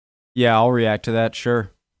Yeah, I'll react to that,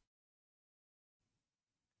 sure.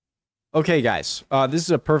 Okay, guys, this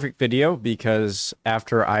is a perfect video because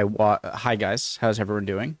after hi guys, how's everyone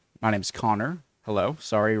doing? My name's Connor. Hello,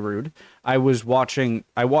 sorry, rude. I watched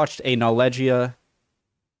a Knowledgia.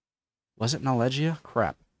 Was it Knowledgia?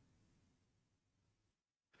 Crap.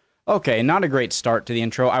 Okay, not a great start to the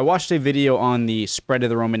intro. I watched a video on the spread of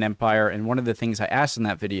the Roman Empire, and one of the things I asked in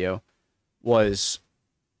that video was,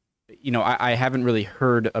 I haven't really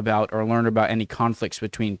heard about or learned about any conflicts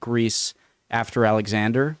between Greece after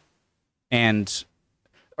Alexander and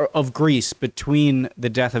of Greece between the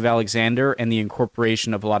death of Alexander and the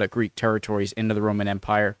incorporation of a lot of Greek territories into the Roman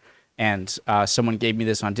Empire. And someone gave me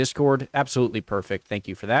this on Discord. Absolutely perfect. Thank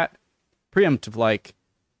you for that. Preemptive like.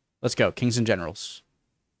 Let's go. Kings and generals.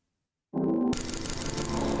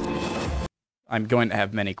 I'm going to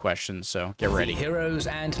have many questions, so get ready. The heroes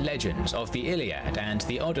and legends of the Iliad and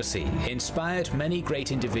the Odyssey inspired many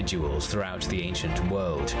great individuals throughout the ancient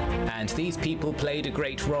world, and these people played a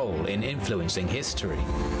great role in influencing history.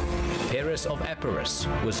 Pyrrhus of Epirus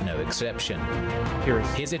was no exception.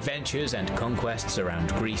 His adventures and conquests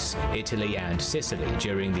around Greece, Italy, and Sicily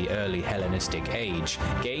during the early Hellenistic age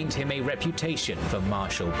gained him a reputation for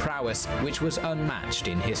martial prowess which was unmatched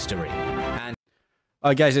in history. And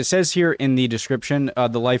guys, it says here in the description,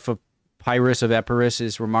 the life of Pyrrhus of Epirus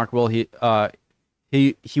is remarkable.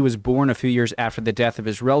 He was born a few years after the death of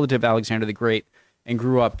his relative Alexander the Great and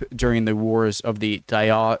grew up during the wars of the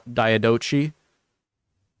Diadochi.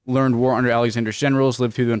 Learned war under Alexander's generals,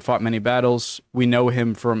 lived through and fought many battles. We know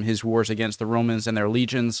him from his wars against the Romans and their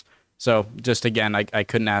legions. So, just again, I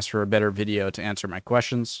couldn't ask for a better video to answer my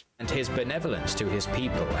questions. And his benevolence to his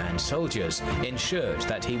people and soldiers ensured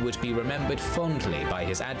that he would be remembered fondly by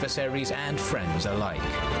his adversaries and friends alike,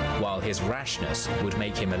 while his rashness would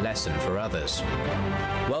make him a lesson for others.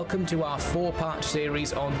 Welcome to our 4-part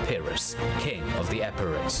series on Pyrrhus, King of the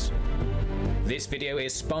Epirites. This video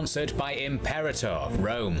is sponsored by Imperator,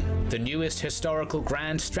 Rome, the newest historical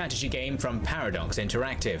grand strategy game from Paradox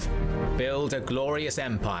Interactive. Build a glorious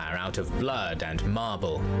empire out of blood and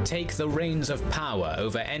marble. Take the reins of power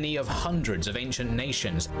over any of hundreds of ancient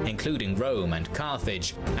nations, including Rome and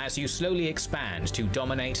Carthage, as you slowly expand to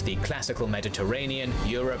dominate the classical Mediterranean,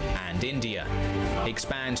 Europe, and India.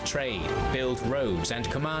 Expand trade, build roads, and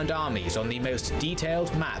command armies on the most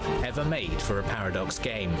detailed map ever made for a Paradox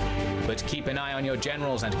game. But keep an eye on your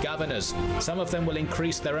generals and governors. Some of them will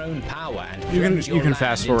increase their own power and you can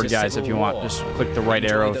fast forward, guys, if you want. Just click the right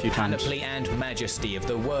arrow a few times. Enjoy the panoply and majesty of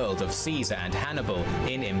the world of Caesar and Hannibal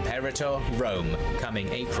in Imperator, Rome, coming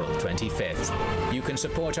April 25th. You can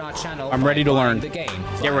support our channel. I'm ready to learn. The game.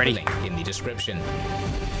 Get ready. Link in the description.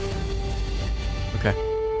 Okay.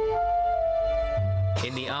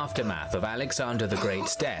 In the aftermath of Alexander the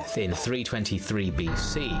Great's death in 323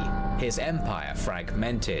 BC, his empire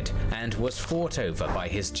fragmented and was fought over by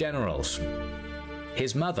his generals.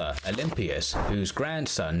 His mother, Olympias, whose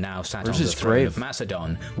grandson now sat on the throne of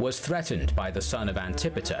Macedon, was threatened by the son of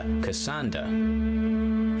Antipater, Cassander.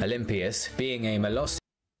 Olympias, being a Molossian,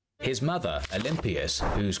 his mother, Olympias,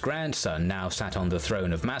 whose grandson now sat on the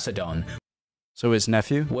throne of Macedon, so his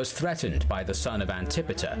nephew was threatened by the son of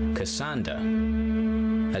Antipater, Cassander.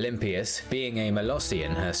 Olympias, being a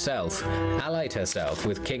Molossian herself, allied herself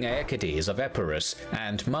with King Aeacides of Epirus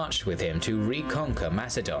and marched with him to reconquer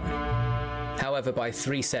Macedon. However, by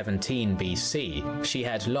 317 BC, she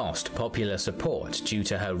had lost popular support due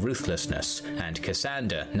to her ruthlessness, and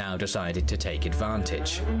Cassander now decided to take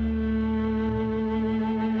advantage.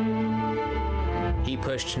 He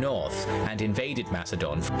pushed north and invaded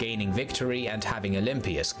Macedon, gaining victory and having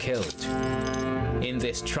Olympias killed. In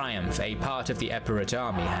this triumph, a part of the Epirate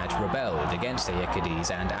army had rebelled against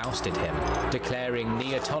Aeacides and ousted him, declaring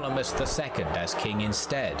Neoptolemus II as king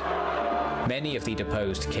instead. Many of the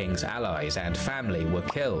deposed king's allies and family were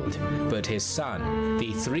killed, but his son,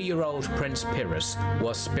 the 3-year-old Prince Pyrrhus,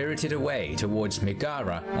 was spirited away towards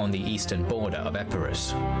Megara on the eastern border of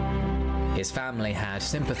Epirus. His family had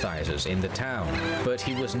sympathizers in the town, but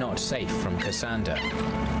he was not safe from Cassander.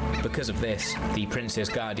 Because of this, the prince's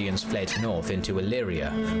guardians fled north into Illyria,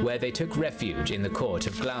 where they took refuge in the court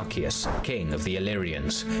of Glaucius, king of the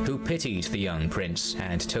Illyrians, who pitied the young prince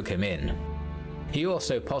and took him in. He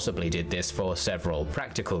also possibly did this for several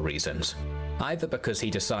practical reasons. Either because he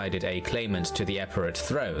decided a claimant to the Epirate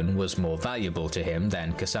throne was more valuable to him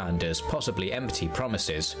than Cassander's possibly empty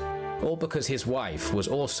promises, or because his wife was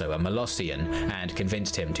also a Molossian and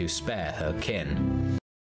convinced him to spare her kin.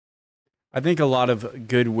 I think a lot of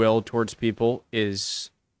goodwill towards people is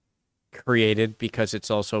created because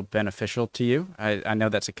it's also beneficial to you. I know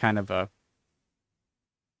that's a kind of a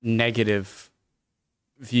negative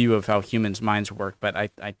view of how humans' minds work, but I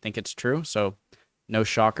think it's true, so no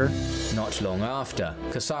shocker. Not long after,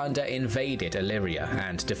 Cassander invaded Illyria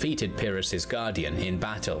and defeated Pyrrhus's guardian in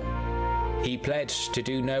battle. He pledged to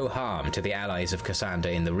do no harm to the allies of Cassander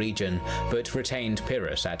in the region, but retained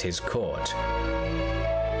Pyrrhus at his court.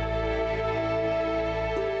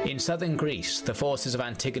 In southern Greece, the forces of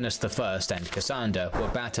Antigonus I and Cassander were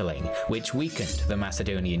battling, which weakened the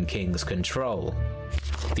Macedonian king's control.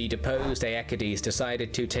 The deposed Aeacides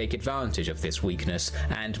decided to take advantage of this weakness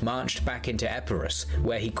and marched back into Epirus,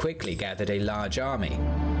 where he quickly gathered a large army.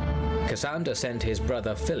 Cassander sent his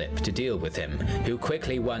brother Philip to deal with him, who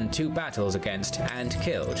quickly won 2 battles against and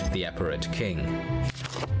killed the Epirot king.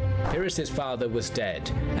 Pyrrhus's father was dead,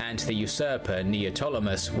 and the usurper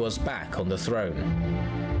Neoptolemus was back on the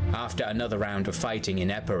throne. After another round of fighting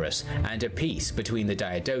in Epirus and a peace between the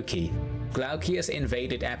Diadochi, Glaucias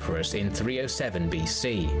invaded Epirus in 307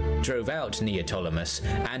 BC, drove out Neoptolemus,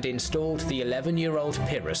 and installed the 11-year-old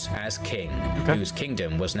Pyrrhus as king, whose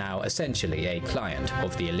kingdom was now essentially a client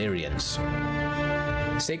of the Illyrians.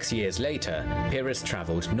 6 years later, Pyrrhus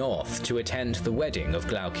travelled north to attend the wedding of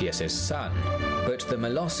Glaucias's son, but the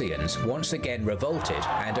Molossians once again revolted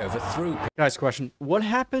and overthrew. Guys, question: what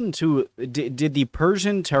happened to did the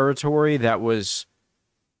Persian territory that was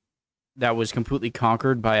completely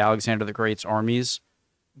conquered by Alexander the Great's armies?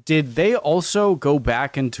 Did they also go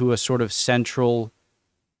back into a sort of central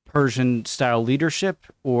Persian style leadership,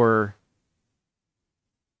 or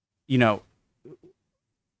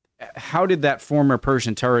how did that former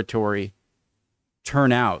Persian territory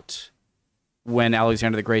turn out when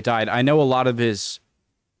Alexander the Great died? I know a lot of his,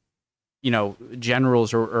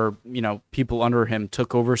 generals or people under him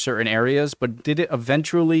took over certain areas, but did it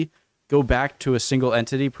eventually go back to a single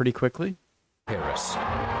entity pretty quickly? Pyrrhus.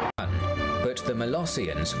 But the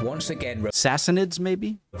Molossians once again Sassanids,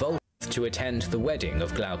 maybe? revolted to attend the wedding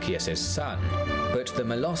of Glaucias's son, but the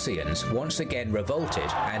Molossians once again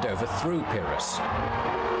revolted and overthrew Pyrrhus.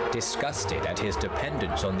 Disgusted at his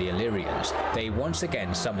dependence on the Illyrians, they once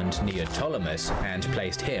again summoned Neoptolemus and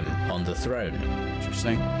placed him on the throne.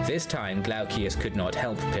 Interesting. This time Glaucias could not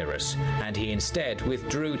help Pyrrhus, and he instead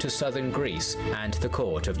withdrew to southern Greece and the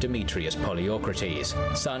court of Demetrius Poliorcetes,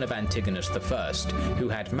 son of Antigonus I, who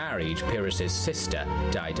had married Pyrrhus's sister,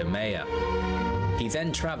 Diademea. He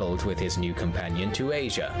then travelled with his new companion to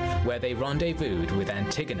Asia, where they rendezvoused with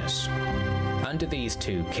Antigonus. Under these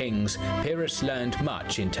 2 kings, Pyrrhus learned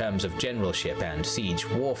much in terms of generalship and siege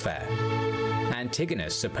warfare.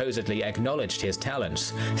 Antigonus supposedly acknowledged his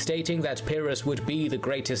talents, stating that Pyrrhus would be the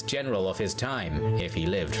greatest general of his time if he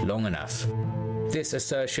lived long enough. This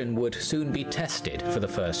assertion would soon be tested for the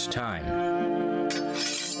first time.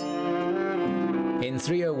 In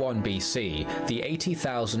 301 BC, the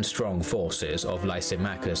 80,000-strong forces of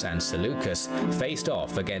Lysimachus and Seleucus faced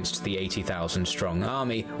off against the 80,000-strong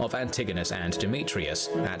army of Antigonus and Demetrius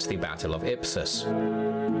at the Battle of Ipsus.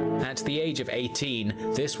 At the age of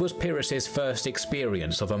 18, this was Pyrrhus's first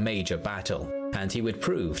experience of a major battle, and he would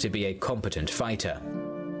prove to be a competent fighter.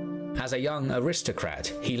 As a young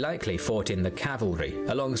aristocrat, he likely fought in the cavalry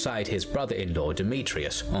alongside his brother-in-law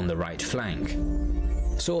Demetrius on the right flank.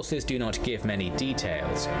 Sources do not give many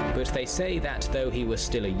details, but they say that though he was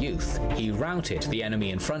still a youth, he routed the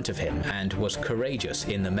enemy in front of him and was courageous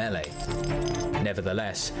in the melee.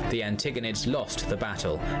 Nevertheless, the Antagonids lost the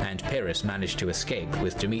battle, and Pyrrhus managed to escape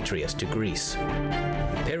with Demetrius to Greece.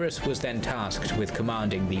 Pyrrhus was then tasked with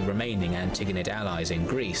commanding the remaining Antigonid allies in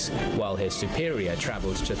Greece, while his superior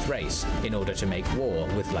travelled to Thrace in order to make war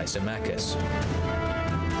with Lysimachus.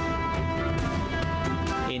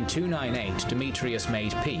 In 298, Demetrius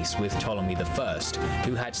made peace with Ptolemy I,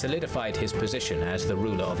 who had solidified his position as the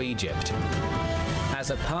ruler of Egypt.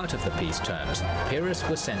 As a part of the peace terms, Pyrrhus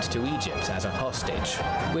was sent to Egypt as a hostage,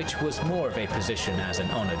 which was more of a position as an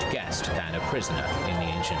honoured guest than a prisoner in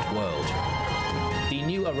the ancient world. The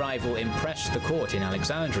new arrival impressed the court in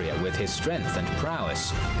Alexandria with his strength and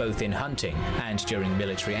prowess, both in hunting and during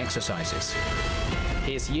military exercises.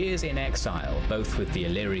 His years in exile, both with the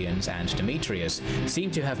Illyrians and Demetrius, seem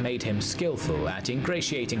to have made him skillful at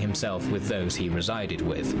ingratiating himself with those he resided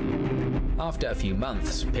with. After a few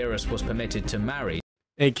months, Pyrrhus was permitted to marry,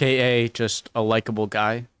 aka just a likable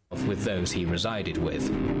guy, with those he resided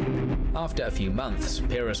with. After a few months,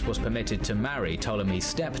 Pyrrhus was permitted to marry Ptolemy's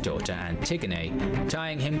stepdaughter Antigone,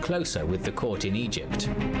 tying him closer with the court in Egypt.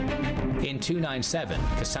 In 297,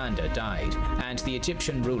 Cassander died, and the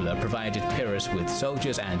Egyptian ruler provided Pyrrhus with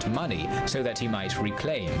soldiers and money so that he might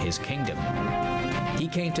reclaim his kingdom. He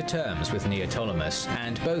came to terms with Neoptolemus,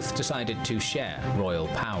 and both decided to share royal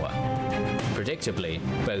power. Predictably,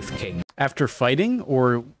 both kings... After fighting,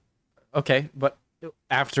 or... Okay, but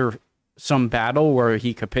after some battle where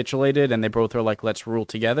he capitulated and they both are like, let's rule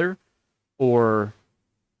together, or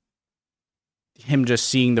him just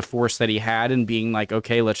seeing the force that he had and being like,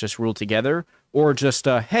 okay, let's just rule together, or just,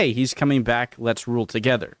 hey, he's coming back, let's rule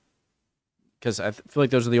together. Because I feel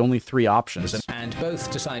like those are the only three options. And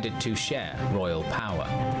both decided to share royal power.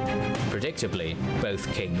 Predictably,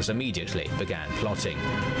 both kings immediately began plotting.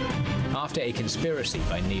 After a conspiracy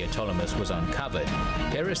by Neoptolemus was uncovered,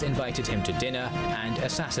 Pyrrhus invited him to dinner and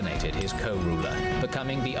assassinated his co-ruler,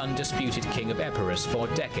 becoming the undisputed king of Epirus for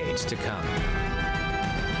decades to come.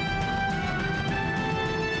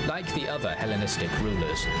 Like the other Hellenistic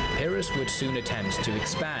rulers, Pyrrhus would soon attempt to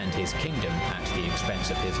expand his kingdom at the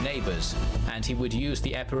expense of his neighbors, and he would use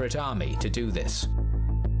the Epirot army to do this.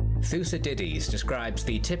 Thucydides describes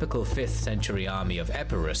the typical 5th century army of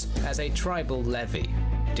Epirus as a tribal levy,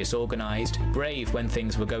 disorganized, brave when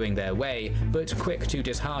things were going their way, but quick to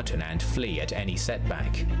dishearten and flee at any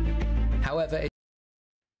setback. However,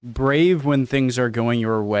 brave when things are going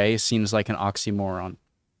your way seems like an oxymoron.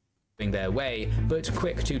 Their way, but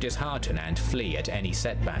quick to dishearten and flee at any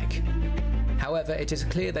setback. However, it is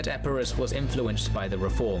clear that Epirus was influenced by the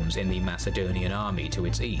reforms in the Macedonian army to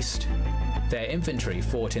its east. Their infantry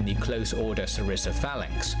fought in the close order Sarissa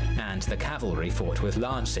phalanx, and the cavalry fought with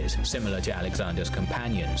lances, similar to Alexander's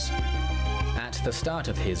companions. At the start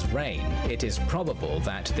of his reign, it is probable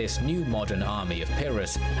that this new modern army of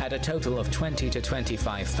Pyrrhus had a total of 20 to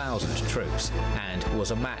 25,000 troops, and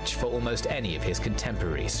was a match for almost any of his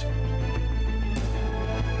contemporaries.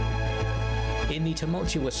 In the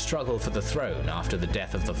tumultuous struggle for the throne after the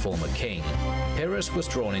death of the former king, Pyrrhus was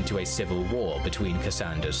drawn into a civil war between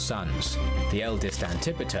Cassander's sons, the eldest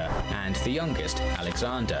Antipater and the youngest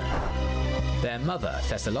Alexander. Their mother,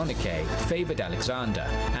 Thessalonike, favored Alexander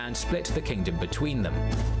and split the kingdom between them.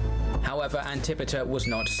 However, Antipater was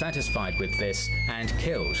not satisfied with this and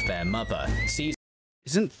killed their mother.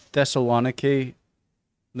 Isn't Thessalonike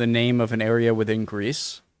the name of an area within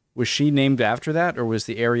Greece? Was she named after that, or was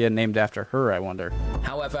the area named after her, I wonder?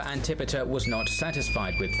 However, Antipater was not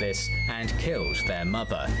satisfied with this and killed their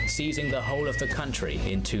mother, seizing the whole of the country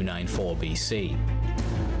in 294 BC.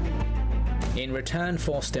 In return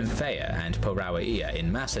for Stymphaea and Porauaia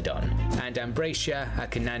in Macedon, and Ambracia,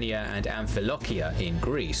 Acarnania and Amphilochia in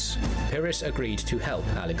Greece, Pyrrhus agreed to help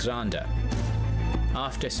Alexander.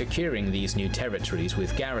 After securing these new territories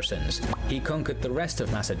with garrisons, he conquered the rest of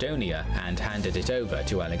Macedonia and handed it over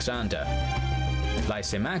to Alexander.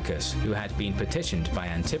 Lysimachus, who had been petitioned by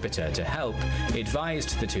Antipater to help,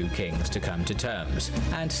 advised the two kings to come to terms,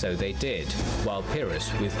 and so they did, while Pyrrhus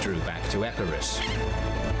withdrew back to Epirus.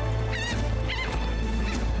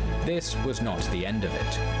 This was not the end of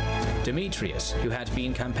it. Demetrius, who had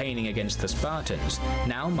been campaigning against the Spartans,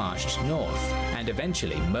 now marched north and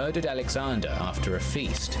eventually murdered Alexander after a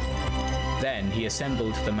feast. Then he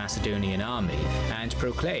assembled the Macedonian army and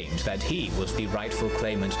proclaimed that he was the rightful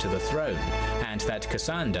claimant to the throne, and that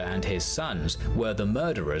Cassander and his sons were the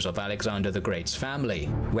murderers of Alexander the Great's family.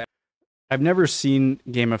 I've never seen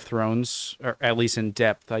Game of Thrones, or at least in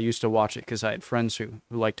depth. I used to watch it because I had friends who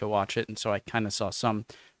liked to watch it, and so I kind of saw some.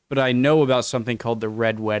 But I know about something called the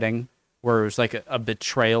Red Wedding, where it was like a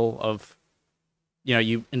betrayal of, you know,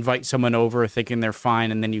 you invite someone over thinking they're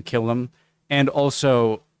fine and then you kill them. And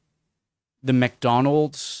also the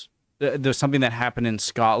McDonald's, there's something that happened in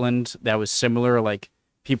Scotland that was similar. Like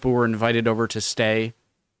people were invited over to stay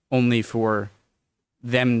only for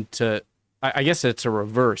them to, I guess it's a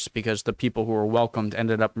reverse because the people who were welcomed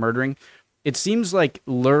ended up murdering. It seems like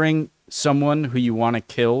luring someone who you want to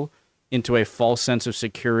kill into a false sense of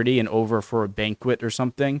security and over for a banquet or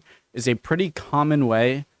something is a pretty common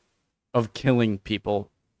way of killing people,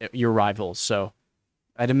 your rivals. So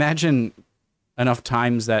I'd imagine enough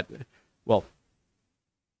times that, well,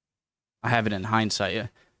 I have it in hindsight.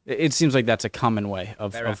 It seems like that's a common way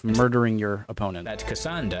of murdering your opponent. That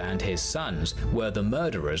Cassander and his sons were the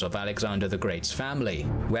murderers of Alexander the Great's family,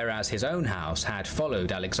 whereas his own house had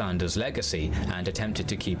followed Alexander's legacy and attempted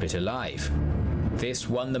to keep it alive. This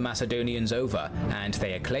won the Macedonians over, and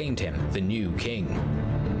they acclaimed him the new king.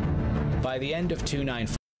 By the end of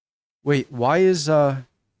 294... Wait, why is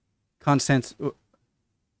Constance...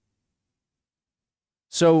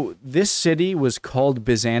 So this city was called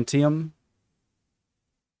Byzantium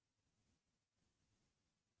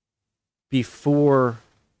before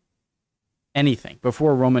anything,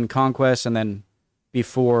 before Roman conquest, and then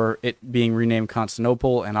before it being renamed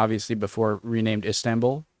Constantinople, and obviously before renamed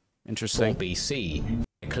Istanbul. Interesting. 4 BC,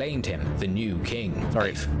 acclaimed him the new king.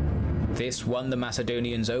 Sorry. This won the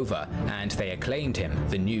Macedonians over, and they acclaimed him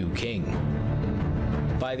the new king.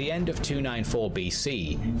 By the end of 294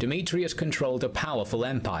 BC, Demetrius controlled a powerful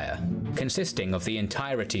empire, consisting of the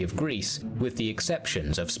entirety of Greece, with the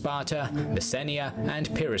exceptions of Sparta, Messenia,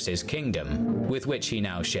 and Pyrrhus's kingdom, with which he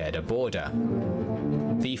now shared a border.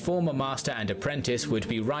 The former master and apprentice would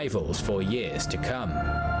be rivals for years to come.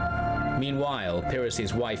 Meanwhile,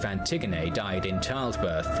 Pyrrhus's wife Antigone died in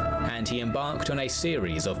childbirth, and he embarked on a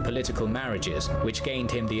series of political marriages which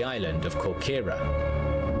gained him the island of Corcyra.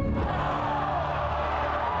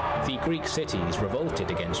 The Greek cities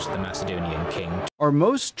revolted against the Macedonian king. Are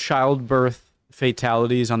most childbirth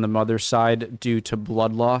fatalities on the mother's side due to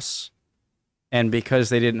blood loss? And because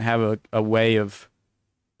they didn't have a way of,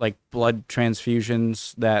 like, blood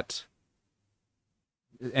transfusions that...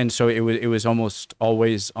 And so it was almost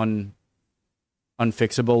always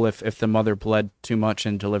unfixable if the mother bled too much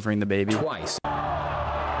in delivering the baby? Twice.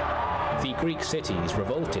 The Greek cities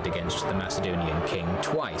revolted against the Macedonian king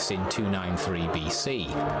twice in 293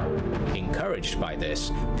 BC. Encouraged by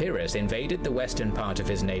this, Pyrrhus invaded the western part of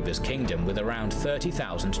his neighbor's kingdom with around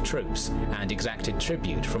 30,000 troops and exacted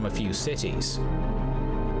tribute from a few cities.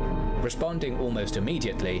 Responding almost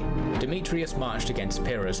immediately, Demetrius marched against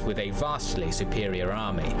Pyrrhus with a vastly superior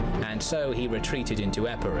army, and so he retreated into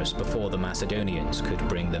Epirus before the Macedonians could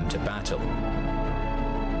bring them to battle.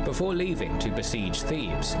 Before leaving to besiege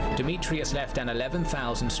Thebes, Demetrius left an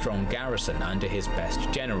 11,000-strong garrison under his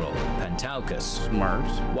best general, Pantaucus. Smart.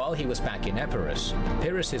 While he was back in Epirus,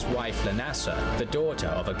 Pyrrhus's wife Lanassa, the daughter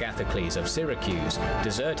of Agathocles of Syracuse,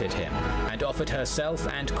 deserted him and offered herself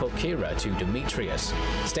and Corcyra to Demetrius,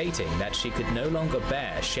 stating that she could no longer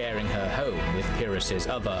bear sharing her home with Pyrrhus's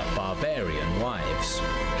other barbarian wives.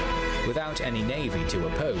 Without any navy to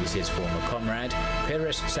oppose his former comrade,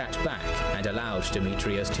 Pyrrhus sat back and allowed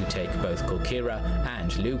Demetrius to take both Corcyra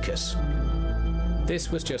and Leucas. This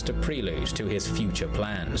was just a prelude to his future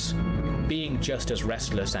plans. Being just as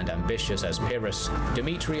restless and ambitious as Pyrrhus,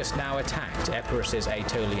 Demetrius now attacked Epirus's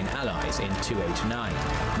Aetolian allies in 289,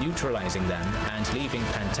 neutralizing them and leaving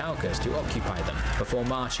Pantaucus to occupy them before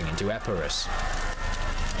marching into Epirus.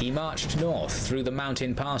 He marched north through the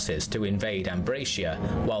mountain passes to invade Ambracia,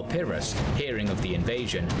 while Pyrrhus, hearing of the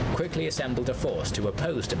invasion, quickly assembled a force to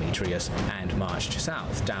oppose Demetrius and marched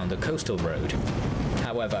south down the coastal road.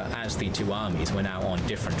 However, as the two armies were now on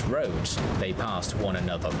different roads, they passed one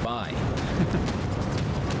another by.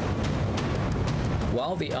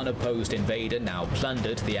 While the unopposed invader now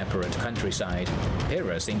plundered the Epirot countryside,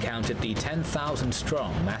 Pyrrhus encountered the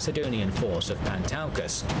 10,000-strong Macedonian force of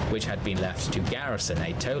Pantaucus, which had been left to garrison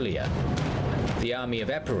Aetolia. The army of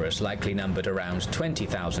Epirus likely numbered around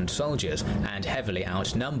 20,000 soldiers and heavily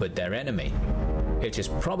outnumbered their enemy. It is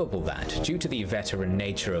probable that, due to the veteran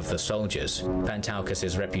nature of the soldiers,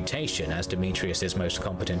 Pantaucus's reputation as Demetrius's most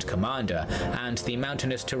competent commander, and the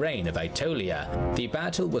mountainous terrain of Aetolia, the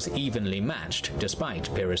battle was evenly matched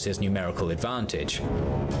despite Pyrrhus's numerical advantage.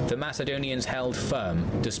 The Macedonians held firm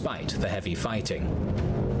despite the heavy fighting.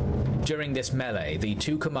 During this melee, the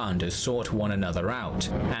two commanders sought one another out,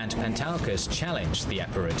 and Pantaucus challenged the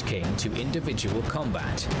Epirot king to individual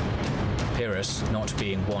combat. Pyrrhus, not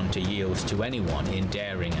being one to yield to anyone in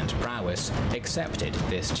daring and prowess, accepted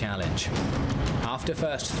this challenge. After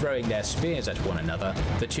first throwing their spears at one another,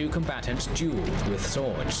 the two combatants dueled with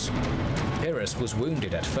swords. Pyrrhus was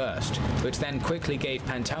wounded at first, but then quickly gave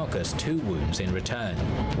Pantaucus 2 wounds in return,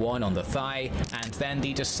 one on the thigh and then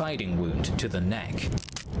the deciding wound to the neck.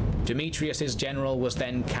 Demetrius's general was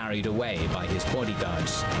then carried away by his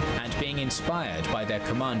bodyguards, and being inspired by their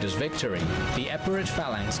commander's victory, the Epirot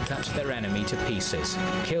phalanx cut their enemy to pieces,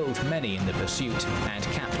 killed many in the pursuit, and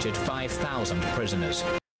captured 5,000 prisoners.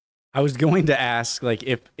 I was going to ask, like,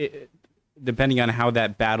 if depending on how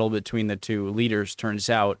that battle between the two leaders turns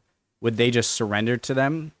out, would they just surrender to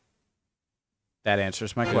them? That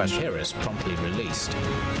answers my question. Pyrrhus promptly released.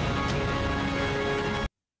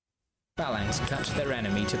 Phalanx cut their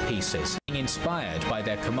enemy to pieces. Being inspired by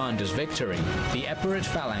their commander's victory, the Epirot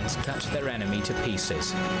phalanx cut their enemy to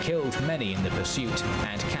pieces, killed many in the pursuit,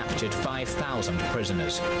 and captured 5,000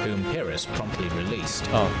 prisoners, whom Pyrrhus promptly released.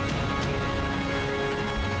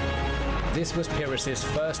 This was Pyrrhus's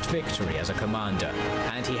first victory as a commander,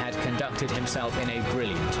 and he had conducted himself in a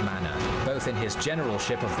brilliant manner, both in his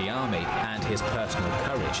generalship of the army and his personal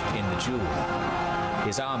courage in the duel.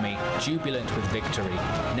 His army, jubilant with victory,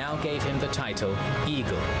 now gave him the title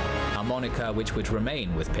Eagle, a moniker which would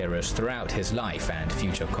remain with Pyrrhus throughout his life and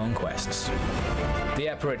future conquests. The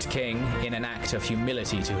Epirot king, in an act of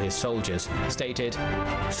humility to his soldiers, stated,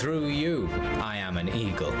 "Through you, I am an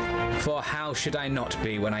eagle, for how should I not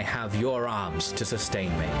be when I have your arms to sustain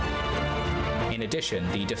me?" In addition,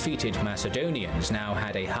 the defeated Macedonians now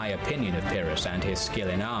had a high opinion of Pyrrhus and his skill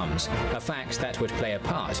in arms, a fact that would play a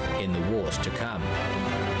part in the wars to come.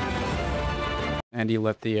 And he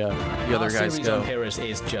let the other guys series go. on Pyrrhus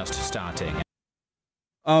is just starting.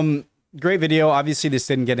 Great video. Obviously, this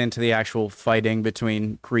didn't get into the actual fighting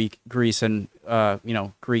between Greece and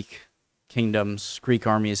Greek kingdoms, Greek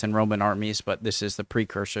armies and Roman armies, but this is the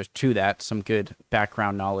precursor to that. Some good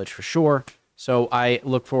background knowledge for sure. So I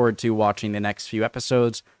look forward to watching the next few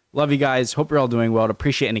episodes. Love you guys. Hope you're all doing well. I'd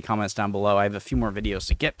appreciate any comments down below. I have a few more videos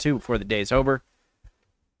to get to before the day's over.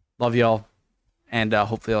 Love y'all. And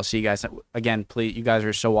hopefully I'll see you guys again. Please, you guys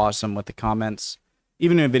are so awesome with the comments.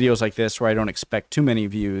 Even in videos like this where I don't expect too many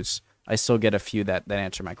views, I still get a few that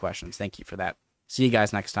answer my questions. Thank you for that. See you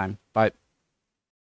guys next time. Bye.